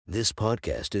This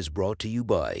podcast is brought to you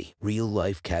by Real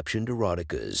Life Captioned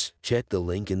Eroticas. Check the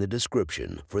link in the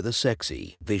description for the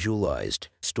sexy, visualized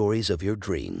stories of your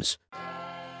dreams.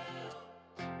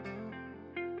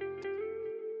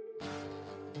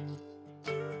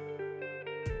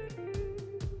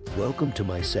 Welcome to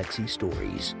my sexy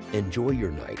stories. Enjoy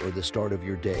your night or the start of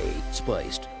your day,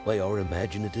 spiced by our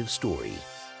imaginative story.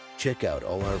 Check out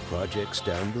all our projects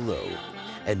down below,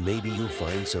 and maybe you'll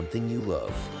find something you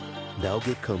love. Now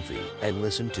get comfy and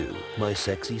listen to my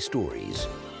sexy stories.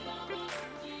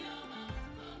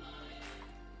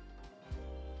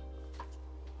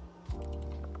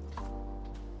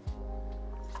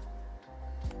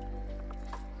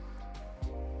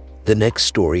 The next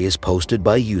story is posted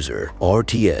by user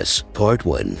RTS Part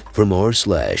 1 from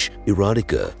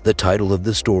r/erotica. The title of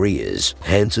the story is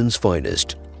Hanson's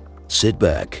Finest. Sit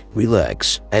back,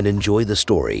 relax, and enjoy the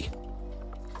story.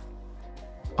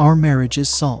 Our marriage is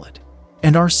solid,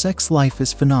 and our sex life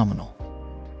is phenomenal.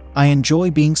 I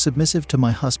enjoy being submissive to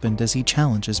my husband as he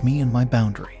challenges me and my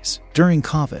boundaries. During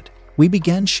COVID, we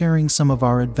began sharing some of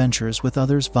our adventures with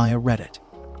others via Reddit.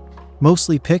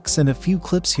 Mostly pics and a few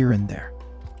clips here and there.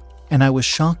 And I was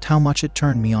shocked how much it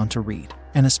turned me on to read,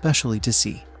 and especially to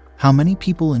see how many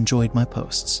people enjoyed my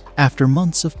posts. After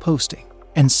months of posting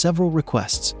and several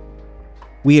requests,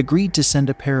 we agreed to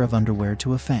send a pair of underwear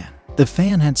to a fan. The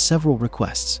fan had several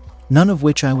requests, none of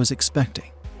which I was expecting,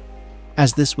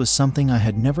 as this was something I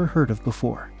had never heard of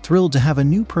before. Thrilled to have a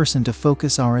new person to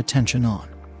focus our attention on,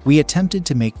 we attempted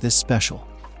to make this special,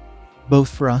 both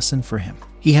for us and for him.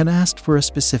 He had asked for a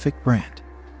specific brand,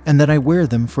 and that I wear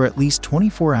them for at least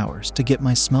 24 hours to get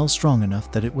my smell strong enough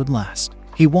that it would last.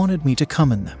 He wanted me to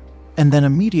come in them, and then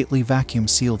immediately vacuum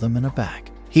seal them in a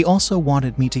bag. He also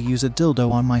wanted me to use a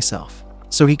dildo on myself,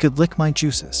 so he could lick my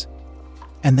juices,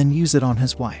 and then use it on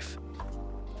his wife.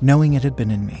 Knowing it had been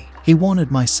in me, he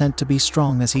wanted my scent to be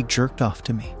strong as he jerked off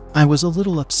to me. I was a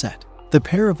little upset. The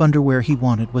pair of underwear he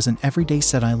wanted was an everyday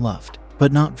set I loved,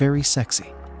 but not very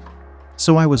sexy.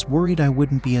 So I was worried I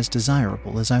wouldn't be as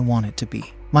desirable as I wanted to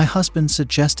be. My husband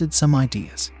suggested some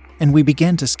ideas, and we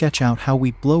began to sketch out how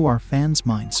we'd blow our fan's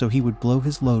mind so he would blow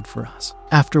his load for us.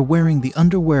 After wearing the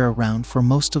underwear around for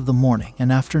most of the morning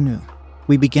and afternoon,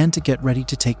 we began to get ready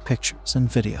to take pictures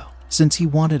and video. Since he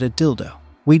wanted a dildo,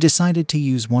 we decided to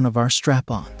use one of our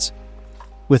strap-ons.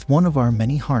 With one of our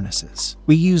many harnesses,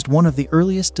 we used one of the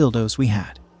earliest dildos we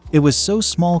had. It was so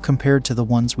small compared to the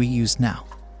ones we use now.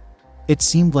 It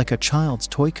seemed like a child's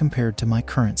toy compared to my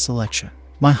current selection.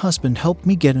 My husband helped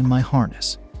me get in my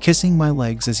harness, kissing my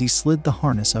legs as he slid the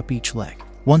harness up each leg.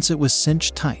 Once it was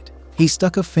cinched tight, he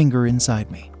stuck a finger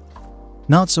inside me,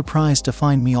 not surprised to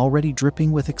find me already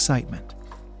dripping with excitement,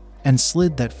 and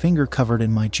slid that finger covered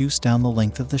in my juice down the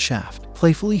length of the shaft,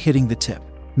 playfully hitting the tip,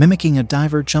 mimicking a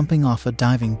diver jumping off a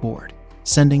diving board,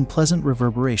 sending pleasant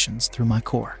reverberations through my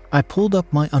core. I pulled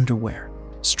up my underwear,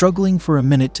 struggling for a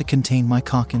minute to contain my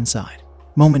cock inside,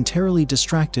 momentarily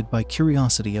distracted by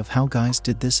curiosity of how guys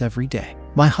did this every day.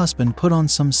 My husband put on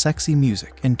some sexy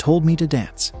music and told me to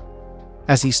dance.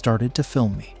 As he started to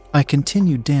film me, I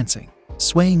continued dancing,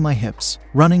 swaying my hips,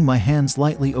 running my hands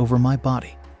lightly over my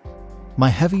body. My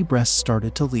heavy breasts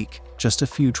started to leak, just a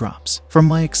few drops, from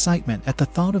my excitement at the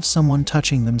thought of someone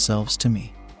touching themselves to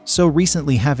me. So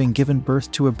recently having given birth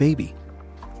to a baby,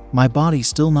 my body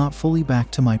still not fully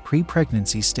back to my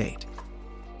pre-pregnancy state,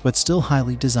 but still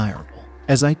highly desirable.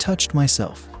 As I touched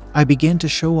myself, I began to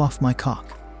show off my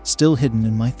cock, still hidden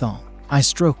in my thong. I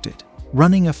stroked it,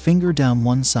 running a finger down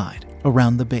one side,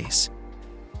 around the base,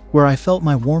 where I felt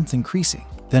my warmth increasing,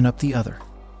 then up the other,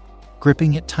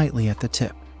 gripping it tightly at the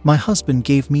tip. My husband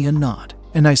gave me a nod,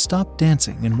 and I stopped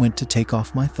dancing and went to take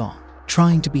off my thong,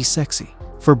 trying to be sexy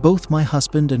for both my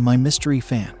husband and my mystery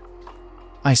fan.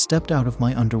 I stepped out of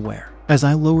my underwear. As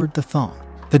I lowered the thong,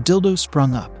 the dildo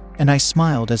sprung up, and I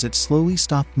smiled as it slowly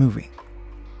stopped moving.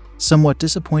 Somewhat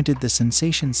disappointed, the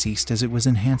sensation ceased as it was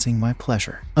enhancing my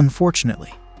pleasure.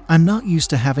 Unfortunately, I'm not used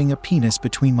to having a penis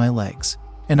between my legs,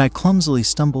 and I clumsily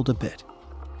stumbled a bit,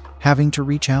 having to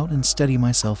reach out and steady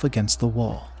myself against the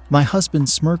wall. My husband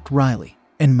smirked wryly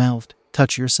and mouthed,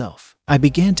 "Touch yourself." I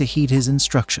began to heed his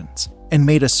instructions and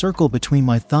made a circle between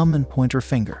my thumb and pointer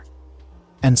finger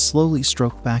and slowly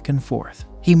stroked back and forth.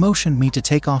 He motioned me to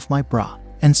take off my bra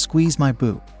and squeeze my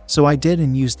boob, so I did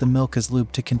and used the milk as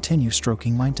lube to continue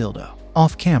stroking my dildo.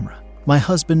 Off camera, my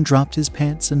husband dropped his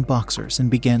pants and boxers and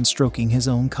began stroking his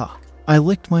own cock. I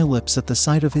licked my lips at the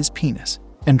sight of his penis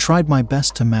and tried my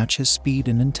best to match his speed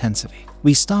and intensity.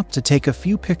 We stopped to take a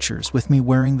few pictures with me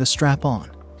wearing the strap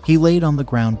on. He laid on the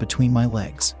ground between my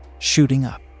legs, shooting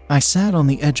up. I sat on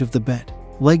the edge of the bed,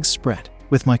 legs spread,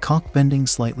 with my cock bending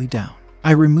slightly down.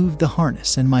 I removed the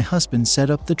harness and my husband set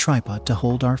up the tripod to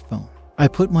hold our phone. I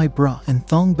put my bra and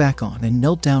thong back on and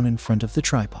knelt down in front of the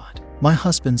tripod. My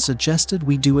husband suggested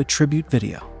we do a tribute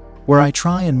video, where I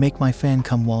try and make my fan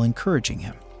come while encouraging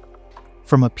him.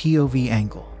 From a POV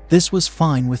angle, this was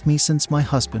fine with me since my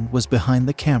husband was behind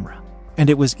the camera, and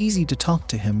it was easy to talk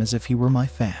to him as if he were my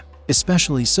fan.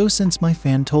 Especially so since my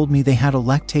fan told me they had a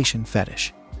lactation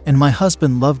fetish, and my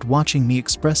husband loved watching me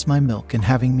express my milk and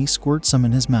having me squirt some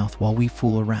in his mouth while we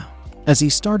fool around. As he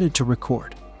started to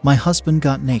record, my husband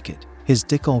got naked, his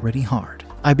dick already hard.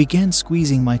 I began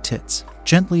squeezing my tits,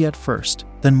 gently at first,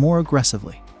 then more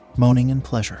aggressively, moaning in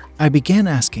pleasure. I began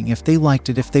asking if they liked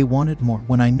it, if they wanted more,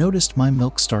 when I noticed my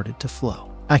milk started to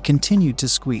flow. I continued to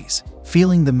squeeze,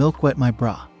 feeling the milk wet my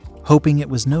bra, hoping it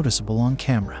was noticeable on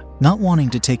camera. Not wanting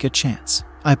to take a chance,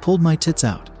 I pulled my tits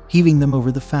out, heaving them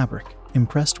over the fabric,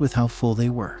 impressed with how full they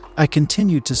were. I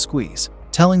continued to squeeze,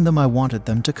 telling them I wanted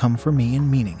them to come for me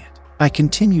and meaning it. I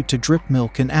continued to drip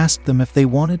milk and asked them if they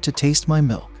wanted to taste my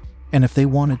milk and if they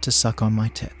wanted to suck on my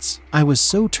tits. I was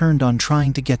so turned on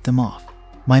trying to get them off.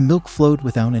 My milk flowed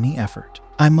without any effort.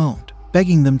 I moaned,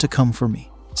 begging them to come for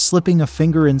me, slipping a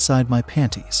finger inside my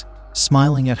panties,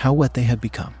 smiling at how wet they had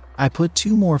become. I put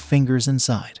 2 more fingers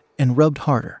inside and rubbed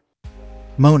harder,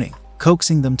 moaning,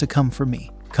 coaxing them to come for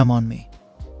me, come on me,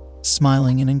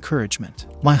 smiling in encouragement.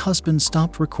 My husband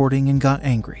stopped recording and got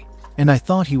angry, and I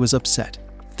thought he was upset,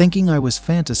 thinking I was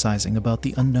fantasizing about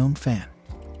the unknown fan.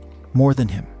 More than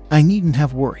him, I needn't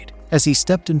have worried, as he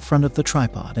stepped in front of the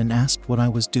tripod and asked what I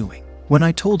was doing. When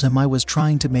I told him I was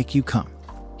trying to make you come,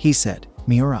 he said,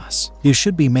 "Me or us? You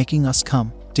should be making us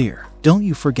come, dear. Don't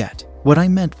you forget." What I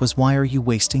meant was, why are you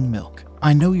wasting milk?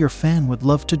 I know your fan would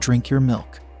love to drink your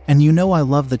milk, and you know I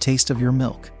love the taste of your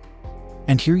milk.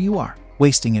 And here you are,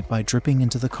 wasting it by dripping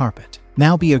into the carpet.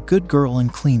 Now be a good girl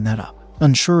and clean that up.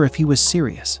 Unsure if he was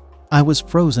serious, I was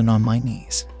frozen on my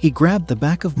knees. He grabbed the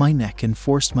back of my neck and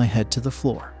forced my head to the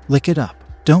floor. Lick it up.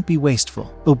 Don't be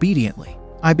wasteful. Obediently,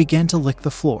 I began to lick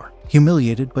the floor,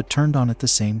 humiliated but turned on at the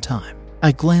same time.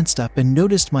 I glanced up and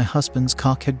noticed my husband's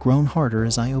cock had grown harder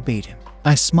as I obeyed him.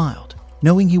 I smiled,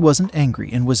 knowing he wasn't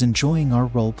angry and was enjoying our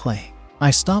role playing.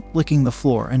 I stopped licking the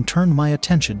floor and turned my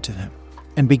attention to him,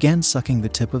 and began sucking the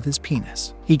tip of his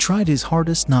penis. He tried his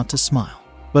hardest not to smile,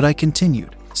 but I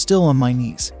continued, still on my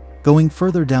knees, going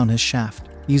further down his shaft,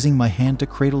 using my hand to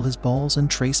cradle his balls and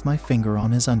trace my finger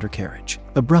on his undercarriage.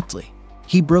 Abruptly,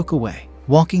 he broke away,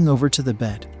 walking over to the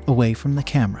bed, away from the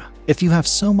camera. If you have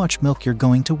so much milk you're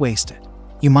going to waste it,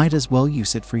 you might as well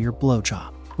use it for your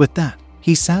blowjob. With that,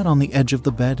 he sat on the edge of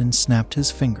the bed and snapped his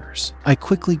fingers. I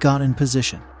quickly got in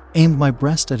position, aimed my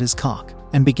breast at his cock,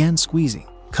 and began squeezing,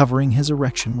 covering his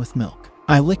erection with milk.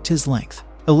 I licked his length,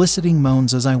 eliciting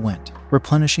moans as I went,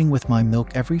 replenishing with my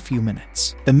milk every few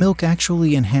minutes. The milk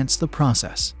actually enhanced the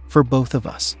process for both of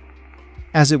us,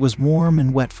 as it was warm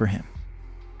and wet for him,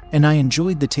 and I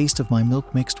enjoyed the taste of my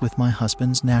milk mixed with my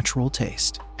husband's natural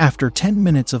taste. After 10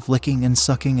 minutes of licking and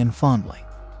sucking and fondling,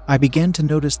 I began to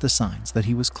notice the signs that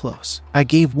he was close. I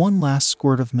gave one last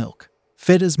squirt of milk,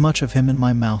 fit as much of him in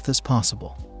my mouth as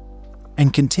possible,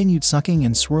 and continued sucking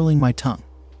and swirling my tongue,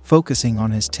 focusing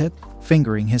on his tip,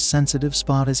 fingering his sensitive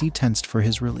spot as he tensed for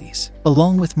his release.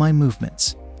 Along with my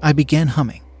movements, I began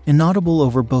humming, inaudible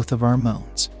over both of our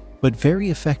moans, but very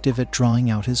effective at drawing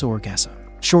out his orgasm.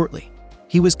 Shortly,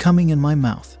 he was coming in my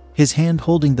mouth, his hand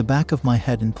holding the back of my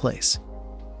head in place.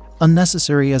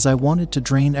 Unnecessary, as I wanted to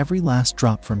drain every last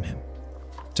drop from him,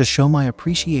 to show my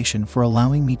appreciation for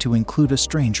allowing me to include a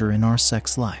stranger in our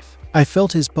sex life. I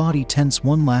felt his body tense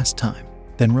one last time,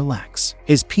 then relax.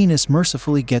 His penis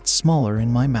mercifully gets smaller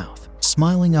in my mouth.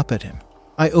 Smiling up at him,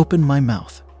 I opened my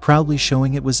mouth, proudly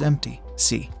showing it was empty.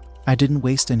 See, I didn't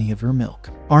waste any of your milk.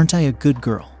 Aren't I a good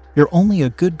girl? You're only a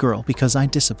good girl because I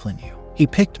discipline you. He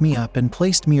picked me up and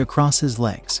placed me across his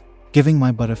legs, giving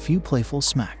my butt a few playful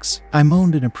smacks. I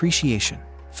moaned in appreciation,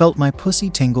 felt my pussy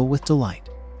tingle with delight,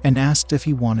 and asked if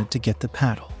he wanted to get the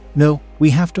paddle. No, we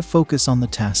have to focus on the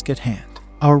task at hand.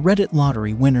 Our Reddit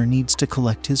lottery winner needs to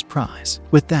collect his prize.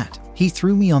 With that, he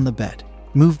threw me on the bed,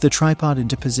 moved the tripod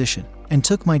into position, and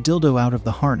took my dildo out of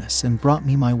the harness and brought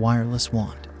me my wireless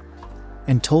wand,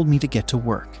 and told me to get to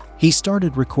work. He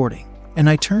started recording, and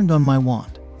I turned on my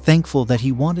wand, thankful that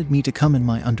he wanted me to come in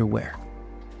my underwear,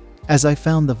 as I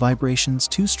found the vibrations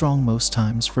too strong most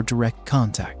times for direct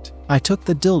contact. I took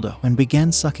the dildo and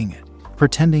began sucking it,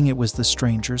 pretending it was the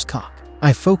stranger's cock.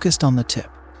 I focused on the tip,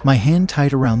 my hand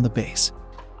tight around the base,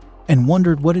 and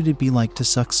wondered what it'd be like to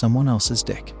suck someone else's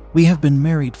dick. We have been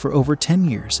married for over 10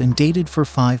 years and dated for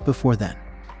 5 before then,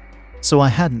 so I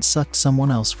hadn't sucked someone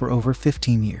else for over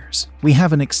 15 years. We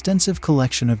have an extensive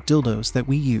collection of dildos that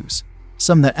we use,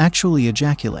 some that actually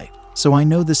ejaculate, so I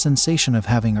know the sensation of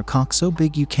having a cock so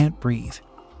big you can't breathe.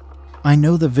 I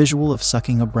know the visual of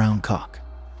sucking a brown cock,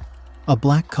 a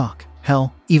black cock,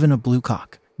 hell, even a blue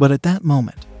cock. But at that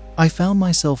moment, I found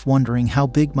myself wondering how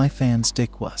big my fan's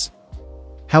dick was,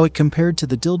 how it compared to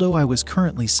the dildo I was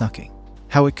currently sucking,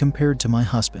 how it compared to my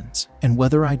husband's, and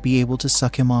whether I'd be able to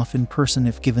suck him off in person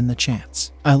if given the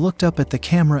chance. I looked up at the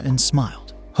camera and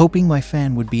smiled, hoping my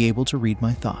fan would be able to read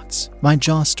my thoughts. My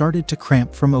jaw started to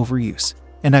cramp from overuse,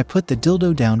 and I put the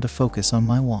dildo down to focus on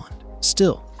my wand.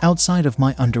 Still, outside of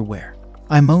my underwear,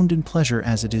 I moaned in pleasure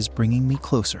as it is bringing me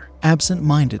closer.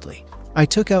 Absent-mindedly, I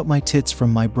took out my tits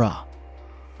from my bra,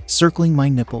 circling my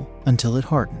nipple until it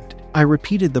hardened. I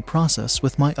repeated the process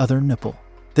with my other nipple,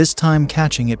 this time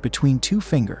catching it between two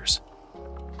fingers,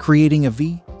 creating a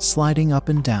V, sliding up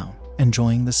and down,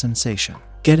 enjoying the sensation.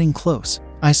 Getting close,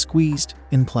 I squeezed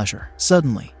in pleasure.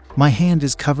 Suddenly, my hand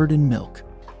is covered in milk,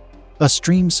 a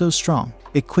stream so strong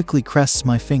it quickly crests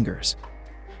my fingers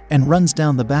and runs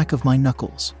down the back of my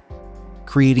knuckles,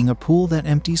 creating a pool that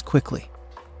empties quickly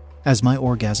as my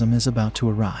orgasm is about to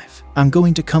arrive. "I'm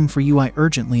going to come for you," I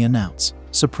urgently announce,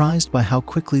 surprised by how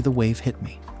quickly the wave hit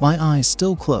me. My eyes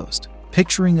still closed,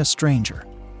 picturing a stranger,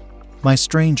 my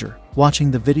stranger,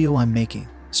 watching the video I'm making,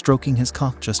 stroking his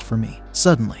cock just for me.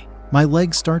 Suddenly, my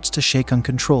leg starts to shake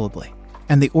uncontrollably,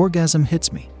 and the orgasm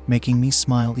hits me, making me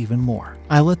smile even more.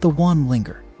 I let the wand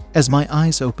linger as my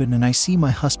eyes open and I see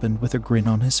my husband with a grin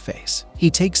on his face.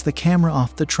 He takes the camera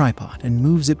off the tripod and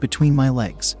moves it between my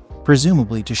legs,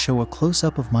 presumably to show a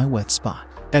close-up of my wet spot.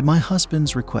 At my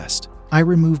husband's request, I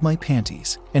remove my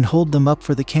panties and hold them up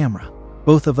for the camera,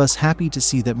 both of us happy to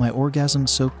see that my orgasm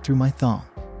soaked through my thong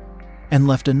and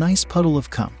left a nice puddle of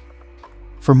cum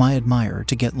for my admirer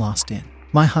to get lost in.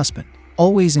 My husband,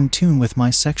 always in tune with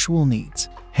my sexual needs,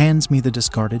 hands me the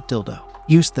discarded dildo.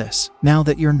 "Use this, now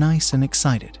that you're nice and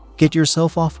excited. Get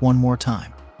yourself off one more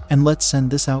time, and let's send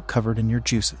this out covered in your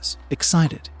juices."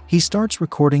 Excited, he starts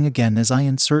recording again as I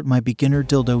insert my beginner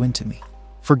dildo into me,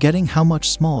 forgetting how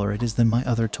much smaller it is than my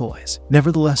other toys.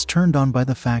 Nevertheless turned on by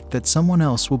the fact that someone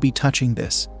else will be touching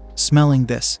this, smelling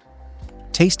this,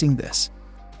 tasting this,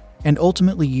 and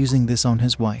ultimately using this on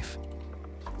his wife,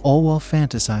 all while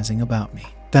fantasizing about me.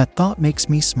 That thought makes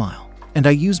me smile, and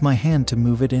I use my hand to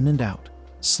move it in and out,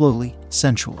 slowly,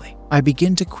 sensually. I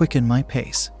begin to quicken my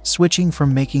pace, switching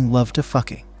from making love to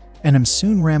fucking, and am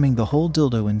soon ramming the whole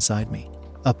dildo inside me,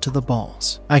 up to the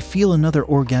balls. I feel another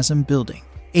orgasm building,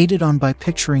 aided on by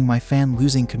picturing my fan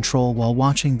losing control while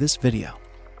watching this video,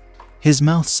 his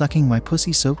mouth sucking my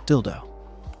pussy-soaked dildo,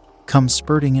 cum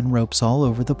spurting in ropes all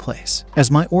over the place. As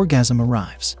my orgasm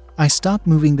arrives, I stop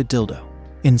moving the dildo,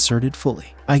 inserted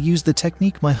fully. I use the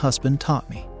technique my husband taught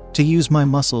me, to use my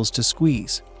muscles to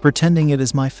squeeze, pretending it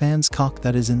is my fan's cock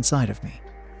that is inside of me,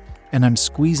 and I'm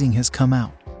squeezing his cum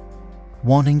out,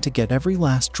 wanting to get every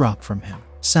last drop from him.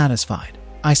 Satisfied,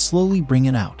 I slowly bring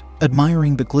it out,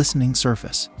 admiring the glistening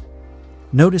surface,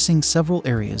 noticing several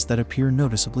areas that appear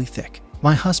noticeably thick.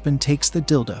 My husband takes the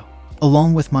dildo,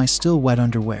 along with my still wet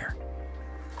underwear,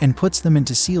 and puts them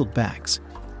into sealed bags,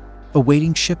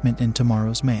 awaiting shipment in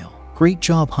tomorrow's mail. "Great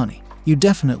job, honey. You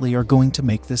definitely are going to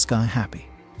make this guy happy."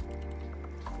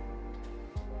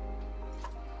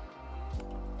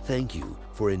 Thank you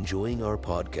for enjoying our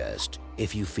podcast.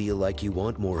 If you feel like you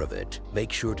want more of it,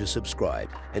 make sure to subscribe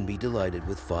and be delighted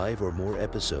with 5 or more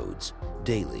episodes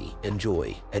daily.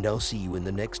 Enjoy, and I'll see you in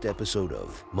the next episode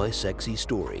of My Sexy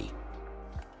Story.